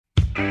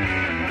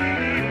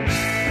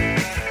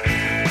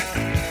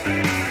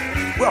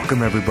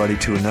Welcome, everybody,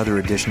 to another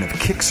edition of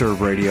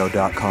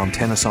KickServeRadio.com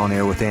Tennis on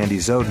Air with Andy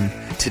Zoden.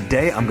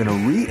 Today, I'm going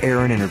to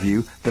re-air an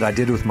interview that I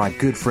did with my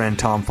good friend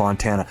Tom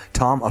Fontana.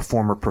 Tom, a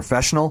former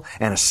professional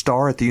and a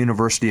star at the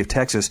University of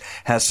Texas,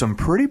 has some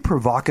pretty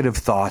provocative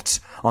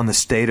thoughts on the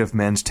state of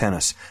men's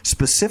tennis.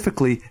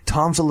 Specifically,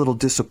 Tom's a little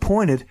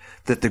disappointed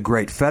that the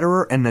great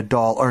Federer and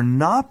Nadal are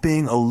not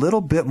being a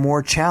little bit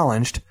more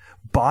challenged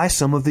by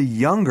some of the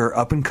younger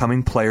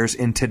up-and-coming players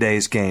in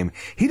today's game.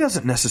 He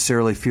doesn't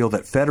necessarily feel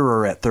that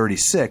Federer at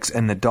 36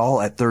 and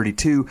Nadal at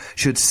 32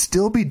 should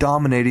still be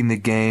dominating the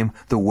game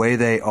the way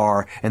they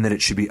are, and that it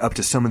should be up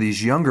to some of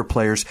these younger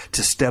players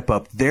to step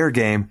up their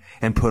game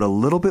and put a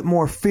little bit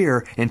more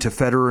fear into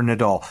Federer and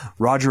Nadal.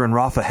 Roger and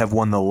Rafa have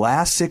won the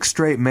last 6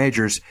 straight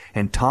majors,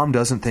 and Tom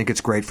doesn't think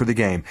it's great for the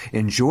game.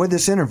 Enjoy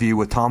this interview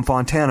with Tom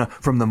Fontana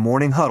from the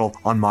Morning Huddle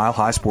on Mile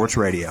High Sports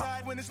Radio.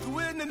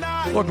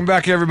 Welcome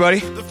back,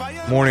 everybody.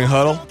 Morning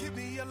Huddle.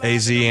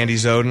 AZ Andy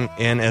Zoden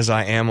in as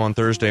I am on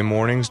Thursday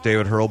mornings.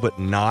 David Hurlbut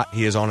not.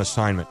 He is on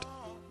assignment.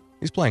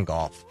 He's playing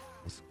golf.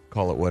 Let's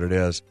call it what it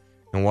is.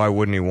 And why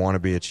wouldn't he want to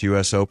be? It's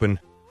U.S. Open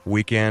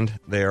weekend.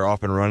 They are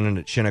off and running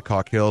at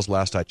Shinnecock Hills.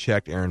 Last I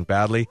checked, Aaron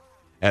Badley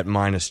at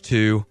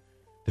 -2.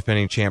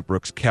 Defending champ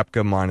Brooks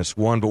Koepka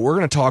 -1. But we're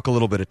going to talk a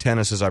little bit of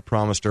tennis, as I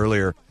promised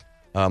earlier.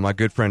 My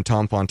good friend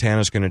Tom Fontana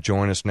is going to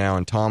join us now.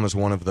 And Tom is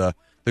one of the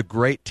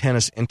great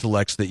tennis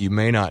intellects that you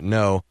may not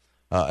know.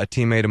 A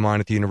teammate of mine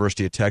at the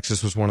University of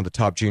Texas was one of the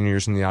top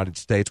juniors in the United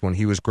States when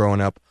he was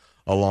growing up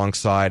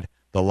alongside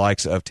the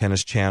likes of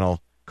Tennis Channel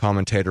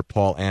commentator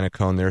Paul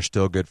Annacone. They're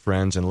still good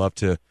friends and love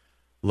to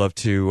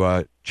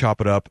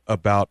chop it up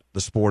about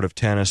the sport of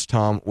tennis.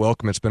 Tom,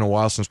 welcome. It's been a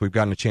while since we've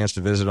gotten a chance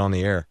to visit on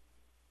the air.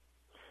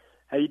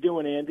 How you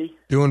doing, Andy?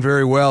 Doing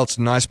very well. It's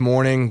a nice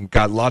morning.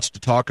 Got lots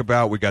to talk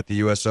about. We got the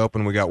U.S.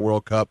 Open. We got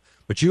World Cup.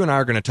 But you and I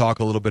are going to talk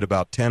a little bit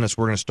about tennis.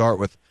 We're going to start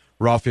with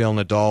Rafael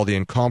Nadal, the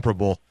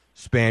incomparable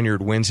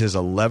Spaniard, wins his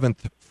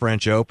 11th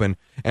French Open.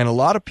 And a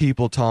lot of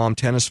people, Tom,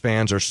 tennis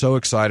fans, are so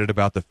excited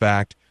about the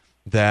fact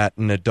that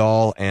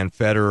Nadal and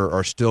Federer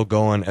are still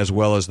going as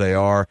well as they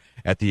are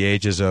at the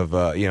ages of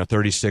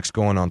 36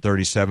 going on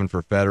 37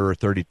 for Federer,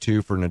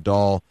 32 for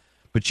Nadal.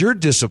 But you're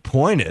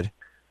disappointed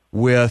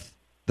with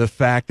the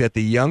fact that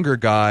the younger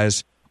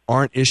guys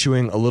aren't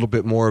issuing a little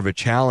bit more of a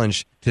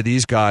challenge to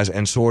these guys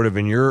and sort of,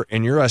 in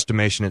your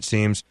estimation, it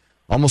seems,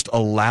 almost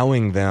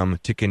allowing them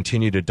to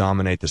continue to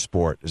dominate the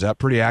sport. Is that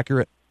pretty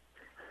accurate?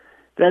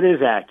 That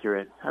is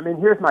accurate. I mean,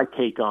 here's my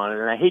take on it,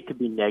 and I hate to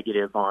be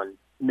negative on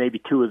maybe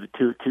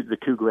the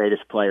two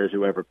greatest players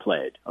who ever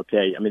played.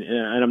 Okay, I mean,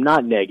 and I'm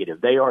not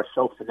negative; they are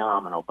so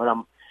phenomenal. But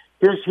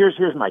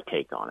here's my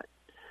take on it.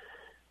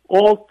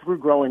 All through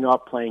growing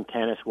up playing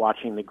tennis,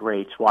 watching the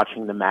greats,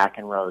 watching the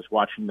McEnroes,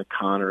 watching the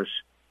Connors,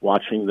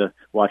 watching the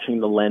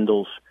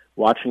Lendls,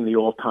 watching the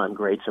all-time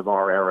greats of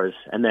our eras,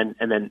 and then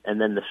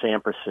the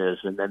Samprases,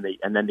 and then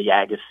the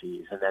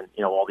Agassiz, and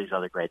then all these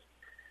other greats.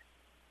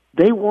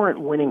 They weren't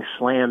winning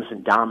slams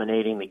and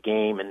dominating the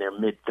game in their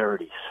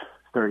mid-30s,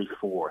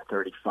 34,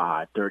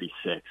 35,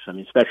 36. I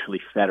mean,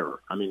 especially Federer.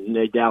 I mean,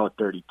 Nadal at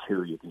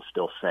 32, you can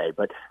still say.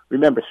 But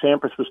remember,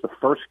 Sampras was the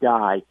first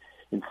guy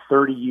in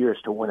 30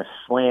 years to win a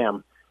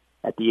slam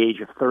at the age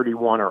of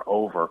 31 or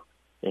over,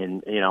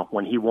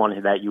 when he won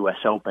that U.S.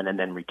 Open and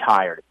then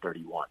retired at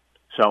 31.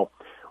 So,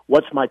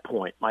 what's my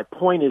point? My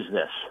point is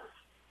this.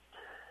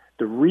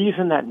 The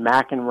reason that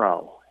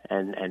McEnroe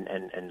and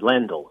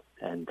Lendl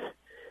and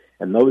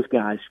those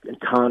guys and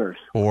Connors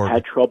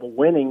had trouble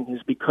winning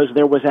is because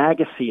there was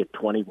Agassi at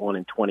 21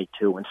 and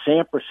 22 and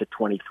Sampras at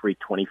 23,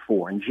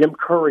 24 and Jim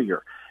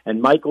Courier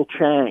and Michael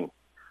Chang,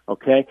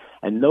 okay?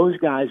 And those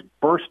guys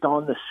burst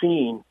on the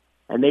scene,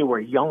 and they were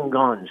young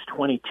guns,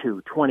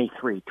 22,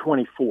 23,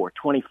 24,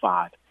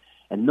 25.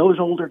 And those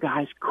older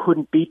guys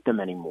couldn't beat them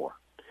anymore.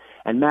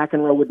 And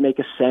McEnroe would make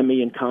a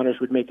semi, and Connors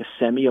would make a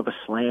semi of a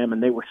slam,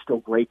 and they were still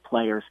great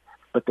players,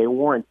 but they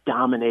weren't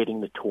dominating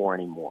the tour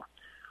anymore.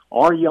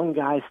 Our young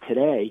guys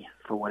today,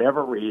 for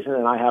whatever reason,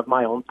 and I have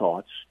my own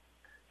thoughts,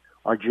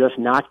 are just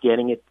not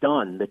getting it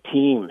done. The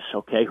teams,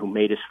 okay, who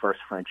made his first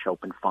French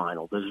Open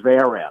final, the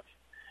Zverev,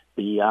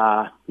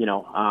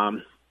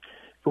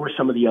 who are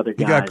some of the other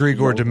guys? You got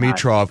Grigor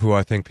Dimitrov, who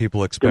I think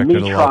people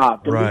expected a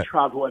lot.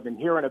 Dimitrov, who I've been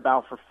hearing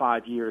about for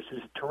 5 years,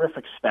 who's a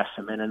terrific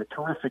specimen and a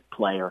terrific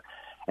player.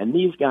 And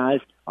these guys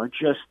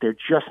they're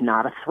just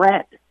not a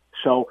threat.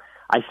 So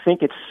I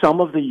think it's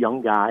some of the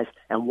young guys.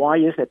 And why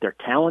is that? They're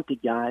talented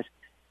guys.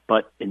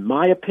 But in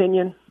my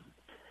opinion,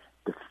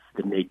 the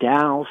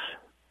Nadals,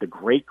 the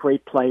great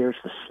players,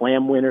 the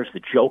slam winners,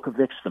 the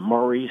Djokovics, the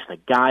Murrays, the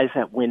guys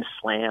that win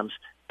slams,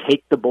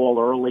 take the ball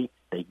early.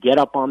 They get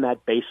up on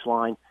that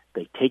baseline.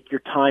 They take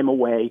your time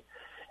away.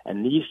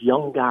 And these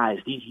young guys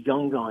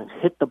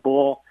hit the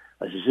ball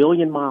a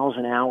zillion miles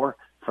an hour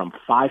from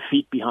 5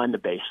 feet behind the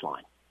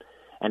baseline.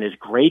 And as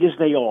great as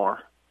they are,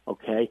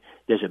 okay,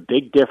 there's a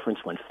big difference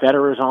when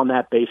Federer's on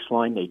that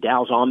baseline,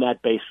 Nadal's on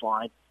that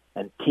baseline,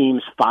 and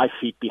teams 5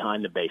 feet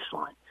behind the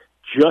baseline.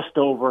 Just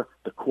over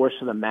the course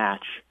of the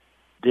match,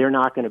 they're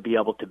not going to be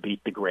able to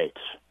beat the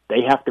greats.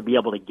 They have to be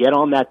able to get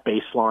on that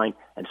baseline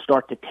and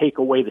start to take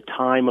away the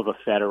time of a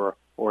Federer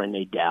or a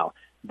Nadal.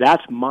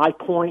 That's my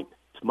point.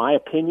 It's my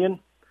opinion.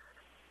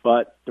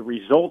 But the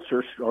results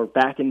are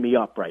backing me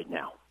up right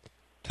now.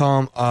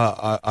 Tom,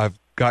 I've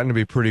gotten to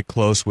be pretty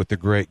close with the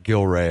great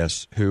Gil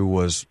Reyes, who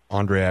was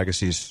Andre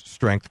Agassi's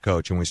strength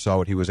coach, and we saw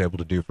what he was able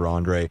to do for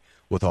Andre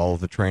with all of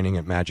the training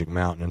at Magic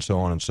Mountain and so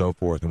on and so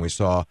forth. And we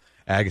saw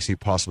Agassi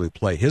possibly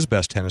play his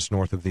best tennis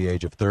north of the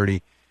age of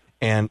 30.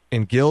 And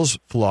Gil's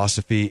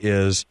philosophy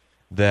is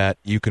that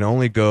you can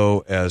only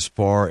go as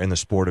far in the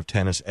sport of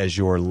tennis as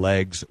your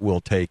legs will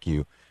take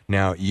you.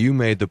 Now, you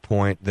made the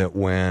point that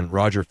when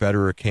Roger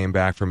Federer came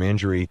back from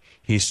injury,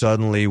 he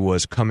suddenly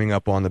was coming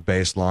up on the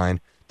baseline,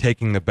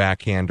 taking the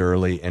backhand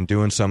early, and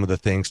doing some of the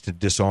things to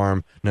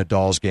disarm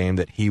Nadal's game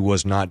that he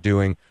was not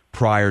doing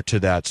prior to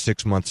that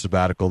 6-month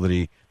sabbatical that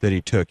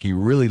he took. He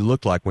really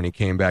looked like, when he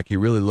came back, he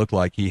really looked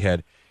like he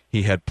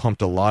had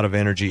pumped a lot of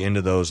energy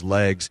into those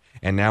legs,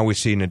 and now we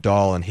see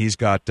Nadal, and he's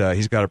got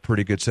a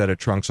pretty good set of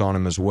trunks on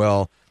him as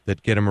well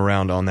that get him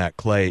around on that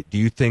clay. Do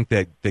you think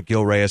that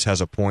Gil Reyes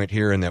has a point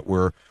here, and that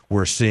we're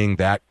seeing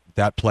that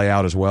play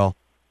out as well?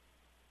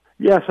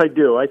 Yes, I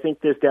do. I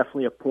think there's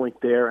definitely a point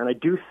there, and I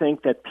do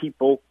think that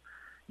people,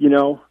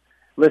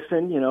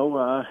 listen,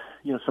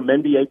 some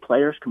NBA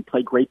players can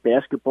play great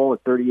basketball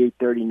at 38,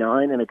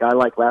 39, and a guy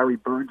like Larry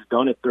Bird's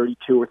done at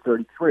 32 or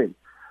 33.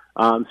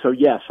 So,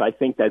 yes, I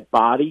think that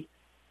body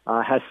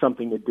has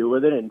something to do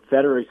with it, and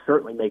Federer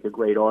certainly make a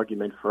great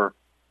argument for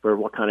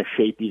what kind of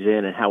shape he's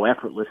in and how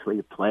effortlessly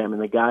he play. I mean,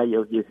 the guy,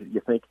 you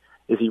think,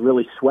 is he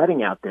really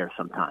sweating out there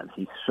sometimes?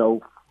 He's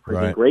so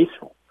freaking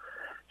graceful.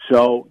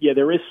 So, yeah,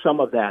 there is some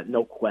of that,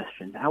 no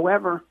question.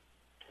 However,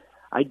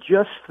 I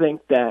just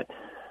think that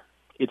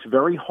it's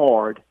very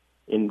hard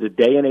in the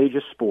day and age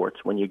of sports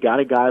when you got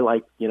a guy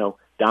like,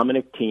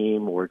 Dominic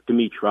Thiem or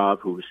Dimitrov,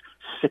 who's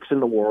 6 in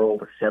the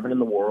world or 7 in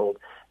the world,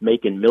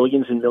 making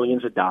millions and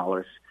millions of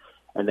dollars,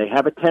 and they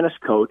have a tennis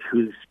coach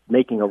who's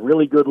making a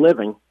really good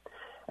living.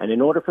 And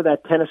in order for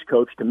that tennis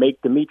coach to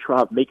make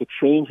Dimitrov make a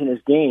change in his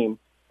game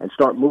and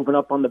start moving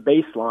up on the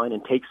baseline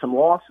and take some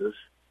losses,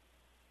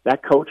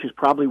 that coach is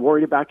probably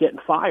worried about getting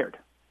fired.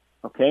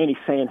 Okay, and he's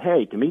saying,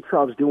 hey,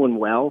 Dimitrov's doing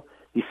well.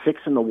 He's 6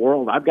 in the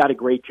world. I've got a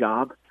great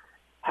job.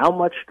 How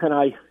much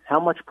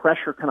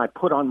pressure can I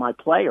put on my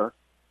player?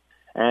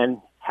 And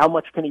how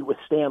much can he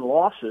withstand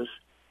losses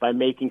by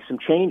making some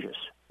changes?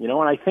 And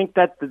I think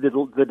that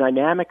the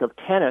dynamic of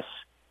tennis,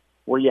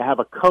 where you have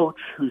a coach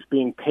who's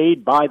being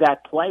paid by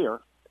that player,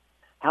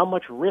 how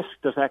much risk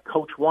does that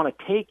coach want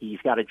to take? He's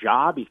got a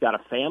job. He's got a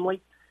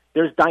family.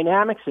 There's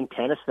dynamics in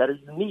tennis that are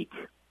unique.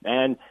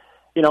 And,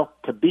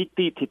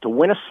 to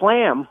win a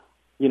slam,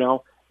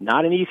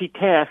 not an easy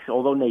task,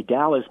 although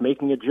Nadal is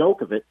making a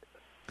joke of it.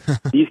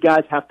 These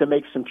guys have to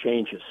make some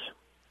changes.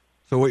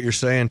 So what you're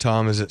saying,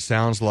 Tom, is it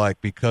sounds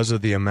like because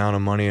of the amount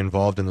of money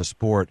involved in the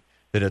sport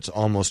that it's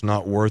almost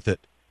not worth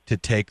it to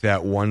take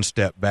that one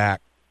step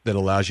back that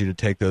allows you to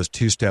take those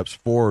 2 steps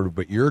forward.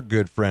 But your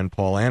good friend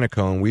Paul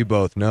Annacone, we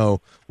both know,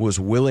 was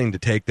willing to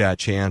take that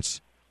chance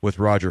with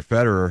Roger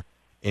Federer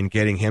in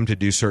getting him to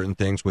do certain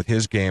things with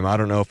his game. I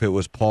don't know if it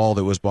was Paul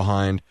that was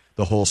behind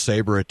the whole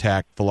saber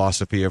attack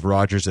philosophy of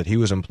Roger's that he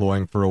was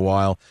employing for a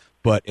while.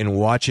 But in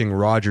watching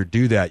Roger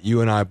do that,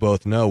 you and I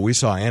both know we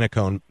saw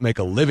Annacone make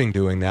a living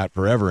doing that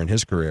forever in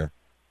his career.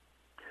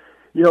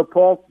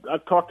 Paul,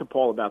 I've talked to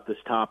Paul about this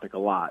topic a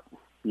lot,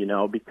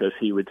 because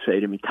he would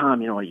say to me,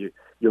 Tom,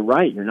 you're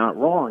right, you're not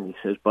wrong. He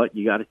says, but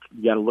you got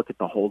to look at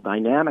the whole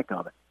dynamic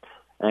of it.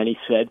 And he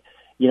said,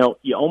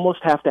 you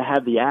almost have to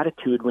have the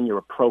attitude when you're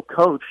a pro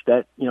coach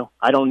that,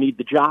 I don't need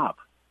the job.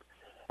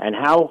 And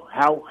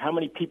how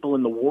many people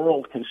in the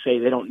world can say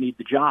they don't need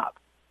the job?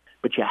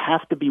 But you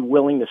have to be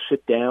willing to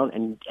sit down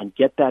and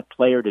get that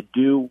player to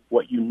do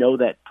what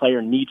that player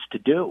needs to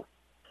do.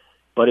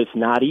 But it's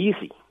not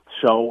easy.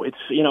 So it's,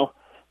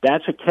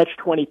 that's a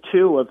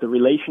catch-22 of the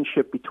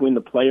relationship between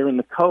the player and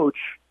the coach.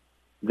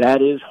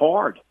 That is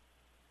hard.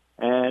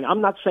 And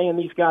I'm not saying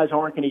these guys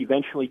aren't going to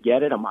eventually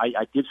get it.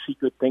 I did see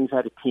good things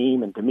out of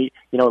Thiem, and to me,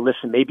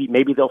 listen,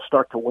 maybe they'll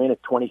start to win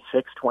at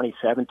 26,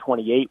 27,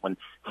 28 when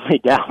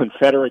Nadal and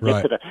Federer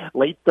get to the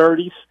late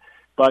 30s.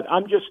 But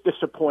I'm just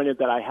disappointed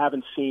that I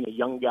haven't seen a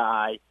young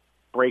guy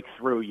break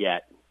through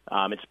yet.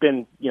 It's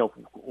been,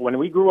 when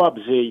we grew up,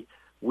 Z,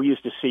 we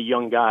used to see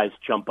young guys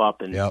jump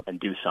up and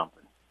do something.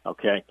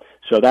 Okay,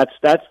 so that's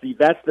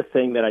the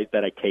thing that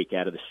I take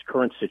out of this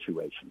current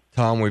situation.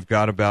 Tom, we've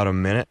got about a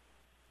minute.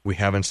 We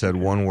haven't said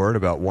one word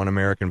about one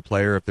American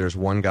player. If there's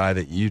one guy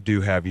that you do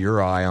have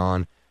your eye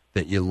on,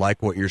 that you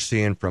like what you're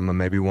seeing from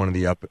maybe one of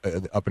the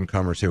up and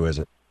comers, who is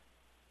it?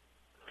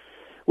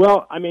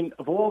 Well, I mean,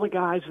 of all the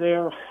guys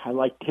there, I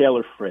like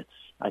Taylor Fritz.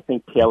 I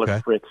think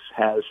Taylor Fritz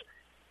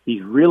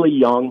he's really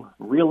young,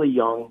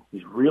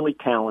 he's really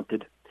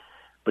talented,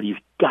 but he's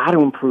got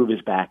to improve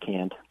his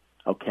backhand,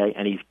 okay?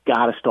 And he's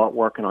got to start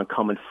working on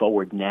coming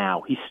forward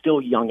now. He's still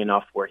young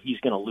enough where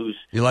he's going to lose.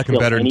 You like him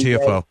better than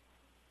TFO?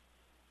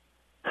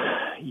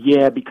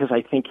 Yeah, because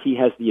I think he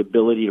has the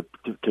ability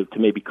to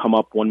maybe come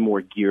up one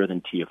more gear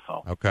than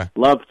TFO. Okay.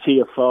 Love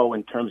TFO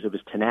in terms of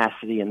his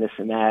tenacity and this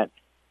and that,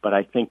 but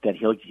I think that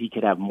he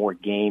could have more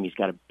game. He's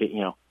got a bit,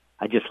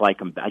 I just like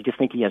him. I just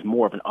think he has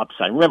more of an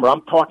upside. Remember,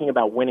 I'm talking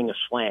about winning a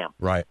slam.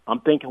 Right. I'm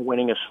thinking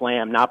winning a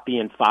slam, not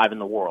being 5 in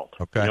the world.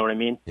 Okay. You know what I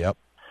mean? Yep.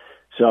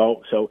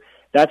 So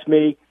that's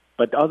me.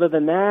 But other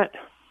than that,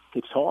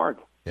 it's hard.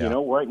 Yeah.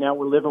 Right now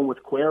we're living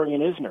with Query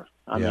and Isner.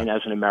 I mean,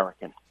 as an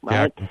American,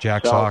 right?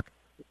 Jack Sock.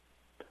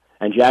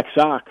 And Jack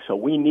Sock. So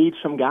we need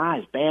some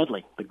guys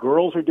badly. The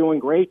girls are doing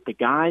great. The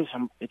guys,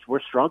 we're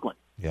struggling.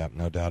 Yeah,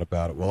 no doubt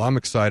about it. Well, I'm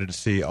excited to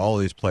see all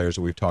of these players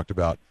that we've talked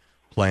about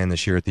playing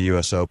this year at the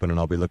U.S. Open, and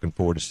I'll be looking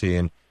forward to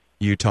seeing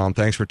you, Tom.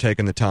 Thanks for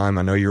taking the time.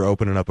 I know you're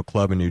opening up a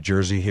club in New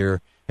Jersey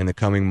here in the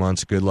coming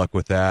months. Good luck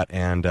with that,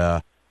 and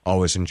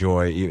always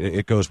enjoy.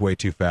 It goes way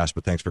too fast,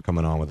 but thanks for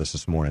coming on with us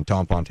this morning.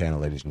 Tom Fontana,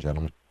 ladies and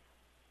gentlemen.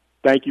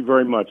 Thank you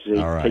very much, Z.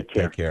 All right,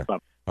 take care. All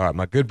right,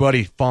 my good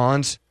buddy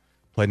Fonz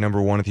played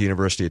number 1 at the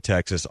University of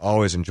Texas.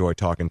 Always enjoy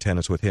talking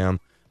tennis with him.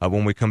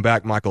 When we come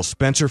back, Michael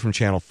Spencer from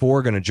Channel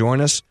 4 going to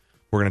join us.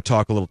 We're going to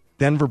talk a little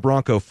Denver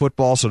Bronco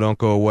football, so don't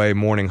go away.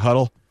 Morning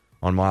Huddle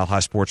on Mile High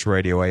Sports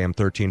Radio, AM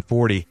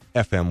 1340,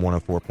 FM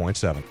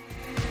 104.7.